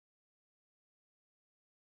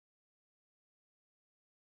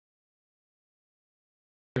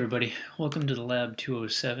everybody, welcome to the Lab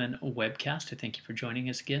 207 webcast. I thank you for joining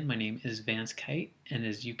us again. My name is Vance Kite, and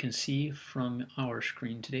as you can see from our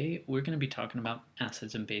screen today, we're going to be talking about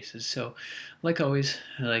acids and bases. So, like always,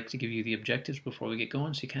 I like to give you the objectives before we get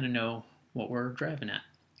going so you kind of know what we're driving at.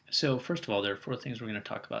 So first of all, there are four things we're going to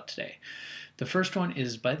talk about today. The first one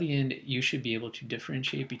is by the end, you should be able to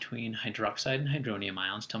differentiate between hydroxide and hydronium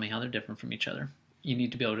ions. Tell me how they're different from each other. You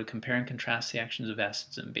need to be able to compare and contrast the actions of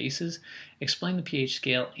acids and bases, explain the pH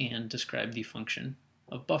scale, and describe the function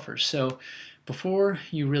of buffers. So before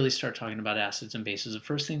you really start talking about acids and bases, the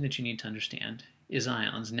first thing that you need to understand is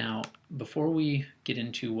ions. Now, before we get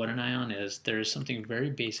into what an ion is, there is something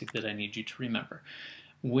very basic that I need you to remember.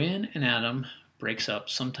 When an atom breaks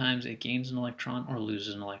up, sometimes it gains an electron or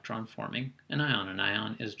loses an electron, forming an ion. An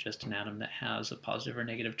ion is just an atom that has a positive or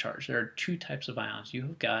negative charge. There are two types of ions. You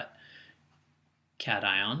have got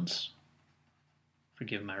cations,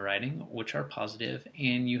 forgive my writing, which are positive,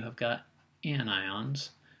 and you have got anions,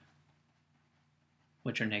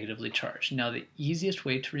 which are negatively charged. Now, the easiest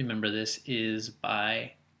way to remember this is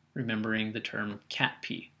by remembering the term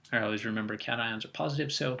cat-p. I always remember cations are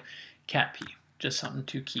positive, so cat-p, just something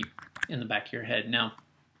to keep in the back of your head. Now,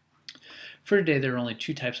 for today, there are only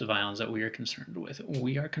two types of ions that we are concerned with.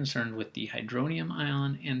 We are concerned with the hydronium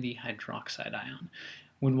ion and the hydroxide ion.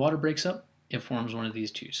 When water breaks up, it forms one of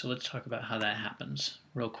these two. So let's talk about how that happens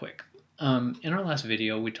real quick. In our last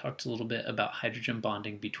video, we talked a little bit about hydrogen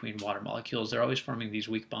bonding between water molecules. They're always forming these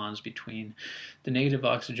weak bonds between the negative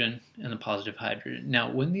oxygen and the positive hydrogen.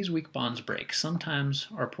 Now, when these weak bonds break, sometimes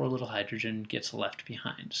our poor little hydrogen gets left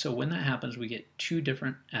behind. So when that happens, we get two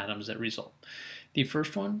different atoms that result. The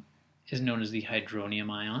first one is known as the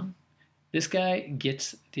hydronium ion. This guy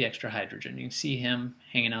gets the extra hydrogen. You can see him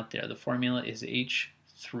hanging out there. The formula is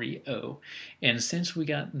H3O. And since we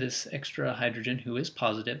got this extra hydrogen, who is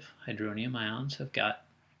positive, hydronium ions have got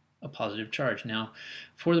a positive charge. Now,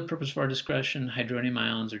 for the purpose of our discussion, hydronium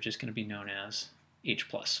ions are just going to be known as H+.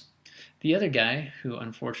 The other guy, who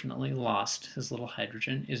unfortunately lost his little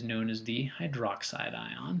hydrogen, is known as the hydroxide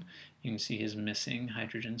ion. You can see his missing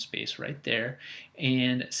hydrogen space right there.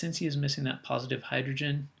 And since he is missing that positive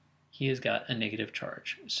hydrogen, he has got a negative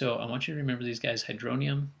charge. So I want you to remember these guys.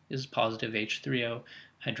 Hydronium is positive, H3O.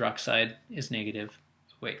 Hydroxide is negative,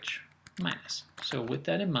 OH-. So with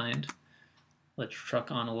that in mind, let's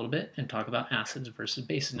truck on a little bit and talk about acids versus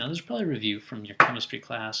bases. Now, this is probably a review from your chemistry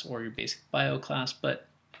class or your basic bio class, but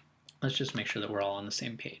let's just make sure that we're all on the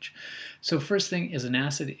same page. So first thing is an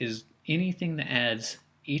acid is anything that adds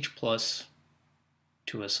H+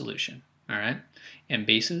 to a solution, all right? And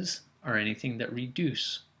bases are anything that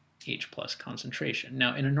reduce H+ concentration.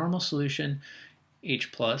 Now, in a normal solution, H+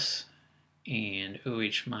 and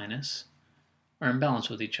OH- are in balance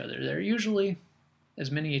with each other. There are usually as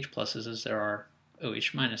many H+ as there are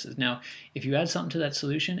OH-. Now, if you add something to that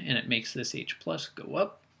solution and it makes this H+ go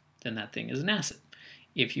up, then that thing is an acid.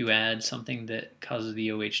 If you add something that causes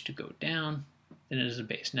the OH to go down, then it is a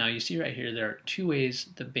base. Now, you see right here, there are two ways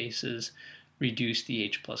the bases reduce the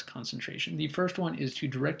H+ concentration. The first one is to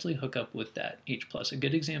directly hook up with that H+. A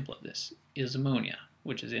good example of this is ammonia,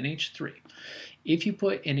 which is NH3. If you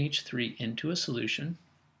put NH3 into a solution,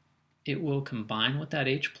 it will combine with that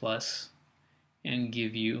H+ and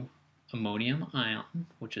give you ammonium ion,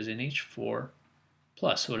 which is NH4+.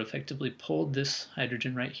 So it effectively pulled this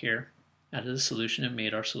hydrogen right here out of the solution and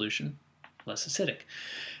made our solution less acidic.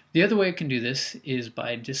 The other way it can do this is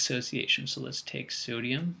by dissociation. So let's take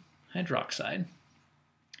sodium hydroxide.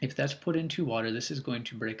 If that's put into water, this is going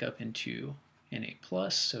to break up into Na+,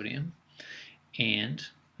 sodium, and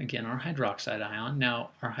again our hydroxide ion.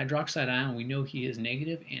 Now, our hydroxide ion, we know he is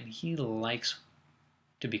negative and he likes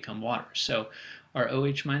to become water. So our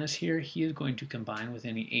OH- here, he is going to combine with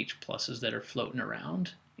any H+ that are floating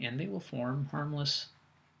around, and they will form harmless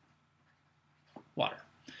water.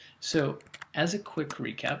 So as a quick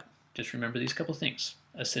recap, just remember these couple things.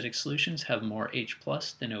 Acidic solutions have more H+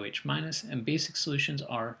 than OH-, and basic solutions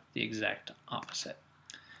are the exact opposite.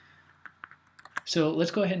 So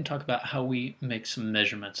let's go ahead and talk about how we make some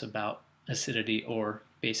measurements about acidity or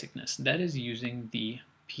basicness. That is using the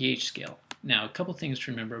pH scale. Now, a couple things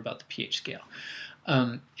to remember about the pH scale.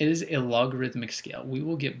 It is a logarithmic scale. We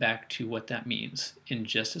will get back to what that means in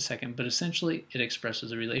just a second, but essentially it expresses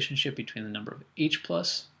the relationship between the number of H+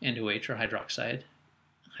 and OH, or hydroxide,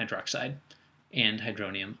 and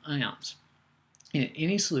hydronium ions. In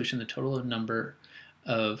any solution, the total number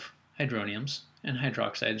of hydroniums and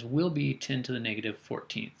hydroxides will be 10 to the negative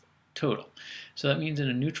 14th total. So that means in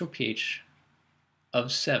a neutral pH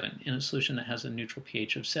of 7, in a solution that has a neutral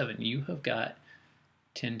pH of 7, you have got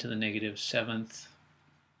 10 to the negative 7th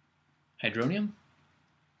hydronium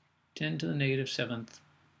 10 to the negative 7th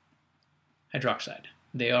hydroxide.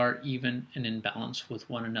 They are even and in balance with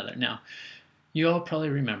one another. Now, you all probably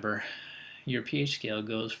remember your pH scale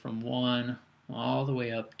goes from 1 all the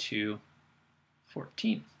way up to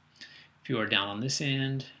 14. If you are down on this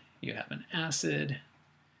end, you have an acid,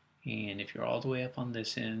 and if you're all the way up on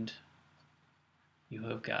this end, you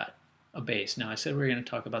have got a base. Now, I said we were going to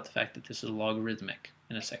talk about the fact that this is logarithmic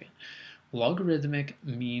in a second. Logarithmic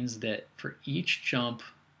means that for each jump,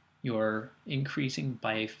 you're increasing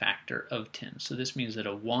by a factor of 10. So this means that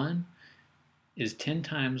a 1 is 10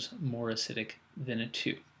 times more acidic than a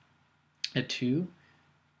 2. A 2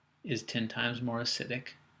 is 10 times more acidic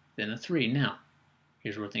than a 3. Now,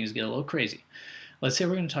 here's where things get a little crazy. Let's say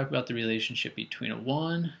we're going to talk about the relationship between a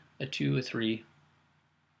 1, a 2, a 3,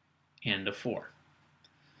 and a 4.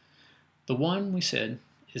 The 1, we said,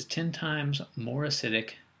 is 10 times more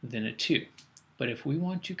acidic than a 2. But if we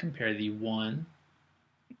want to compare the 1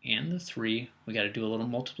 and the 3, we got to do a little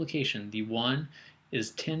multiplication. The 1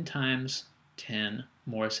 is 10 times 10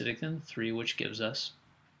 more acidic than 3, which gives us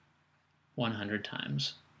 100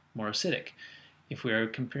 times more acidic. If we are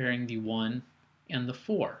comparing the 1 and the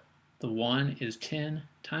 4, the 1 is 10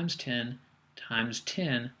 times 10 times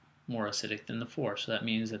 10 more acidic than the 4. So that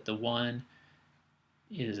means that the 1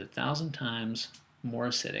 is 1,000 times more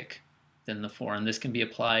acidic than the 4. And this can be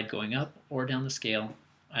applied going up or down the scale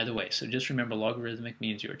either way. So just remember, logarithmic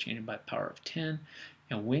means you are changing by the power of 10.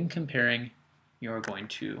 And when comparing, you are going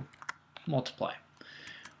to multiply.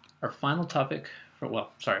 Our final topic, we're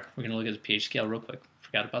going to look at the pH scale real quick.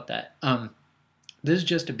 Forgot about that. This is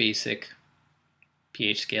just a basic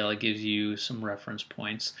pH scale. It gives you some reference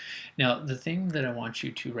points. Now, the thing that I want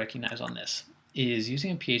you to recognize on this is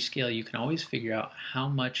using a pH scale, you can always figure out how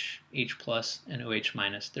much H plus and OH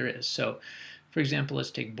minus there is. So, for example,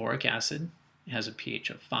 let's take boric acid. It has a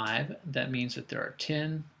pH of 5. That means that there are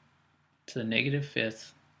 10 to the negative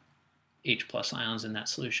 5th H plus ions in that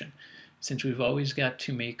solution. Since we've always got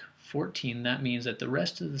to make 14, that means that the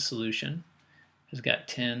rest of the solution has got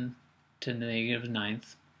 10 to the negative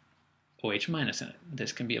 9th OH minus in it.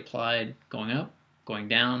 This can be applied going up, going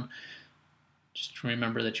down. Just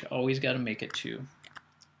remember that you always got to make it to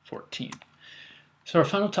 14. So our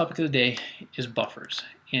final topic of the day is buffers.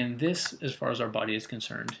 And this, as far as our body is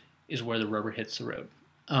concerned, is where the rubber hits the road.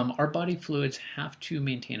 Our body fluids have to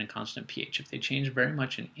maintain a constant pH. If they change very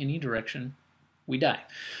much in any direction, we die.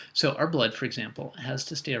 So our blood, for example, has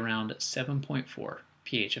to stay around 7.4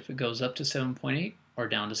 pH. If it goes up to 7.8 or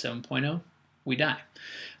down to 7.0, we die.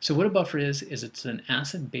 So what a buffer is it's an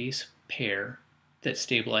acid-base pair that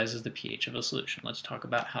stabilizes the pH of a solution. Let's talk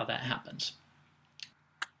about how that happens.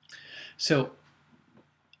 So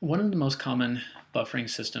one of the most common buffering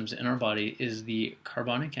systems in our body is the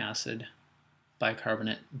carbonic acid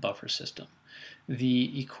bicarbonate buffer system.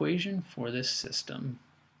 The equation for this system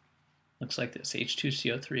looks like this.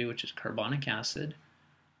 H2CO3, which is carbonic acid,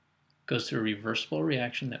 goes through a reversible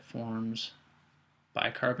reaction that forms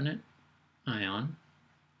bicarbonate ion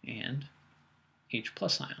and H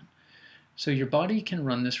plus ion. So your body can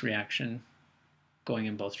run this reaction going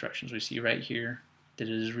in both directions. We see right here that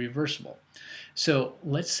it is reversible. So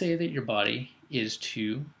let's say that your body is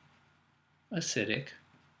too acidic,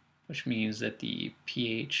 which means that the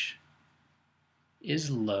pH is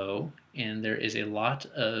low and there is a lot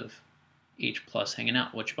of H plus hanging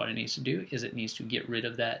out. What your body needs to do is it needs to get rid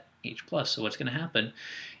of that H plus. So what's going to happen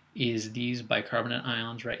is these bicarbonate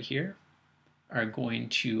ions right here are going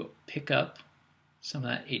to pick up some of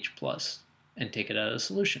that H plus and take it out of the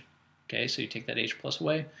solution. Okay, so you take that H plus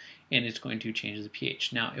away and it's going to change the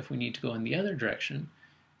pH. Now, if we need to go in the other direction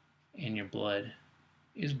and your blood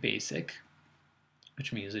is basic,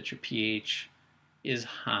 which means that your pH is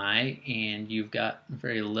high and you've got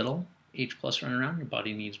very little H plus running around, your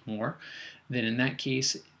body needs more, then in that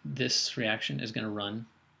case, this reaction is going to run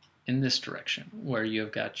in this direction, where you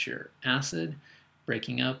have got your acid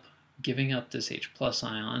breaking up, giving up this H plus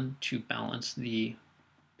ion to balance the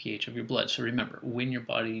pH of your blood. So remember, when your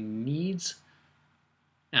body needs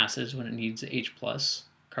acids, when it needs H plus,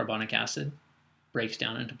 carbonic acid breaks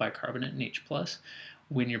down into bicarbonate and H plus.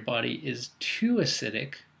 When your body is too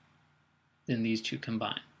acidic, then these two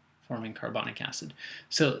combine, forming carbonic acid.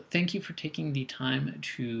 So thank you for taking the time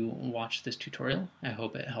to watch this tutorial. I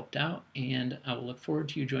hope it helped out, and I will look forward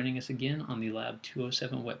to you joining us again on the Lab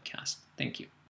 207 webcast. Thank you.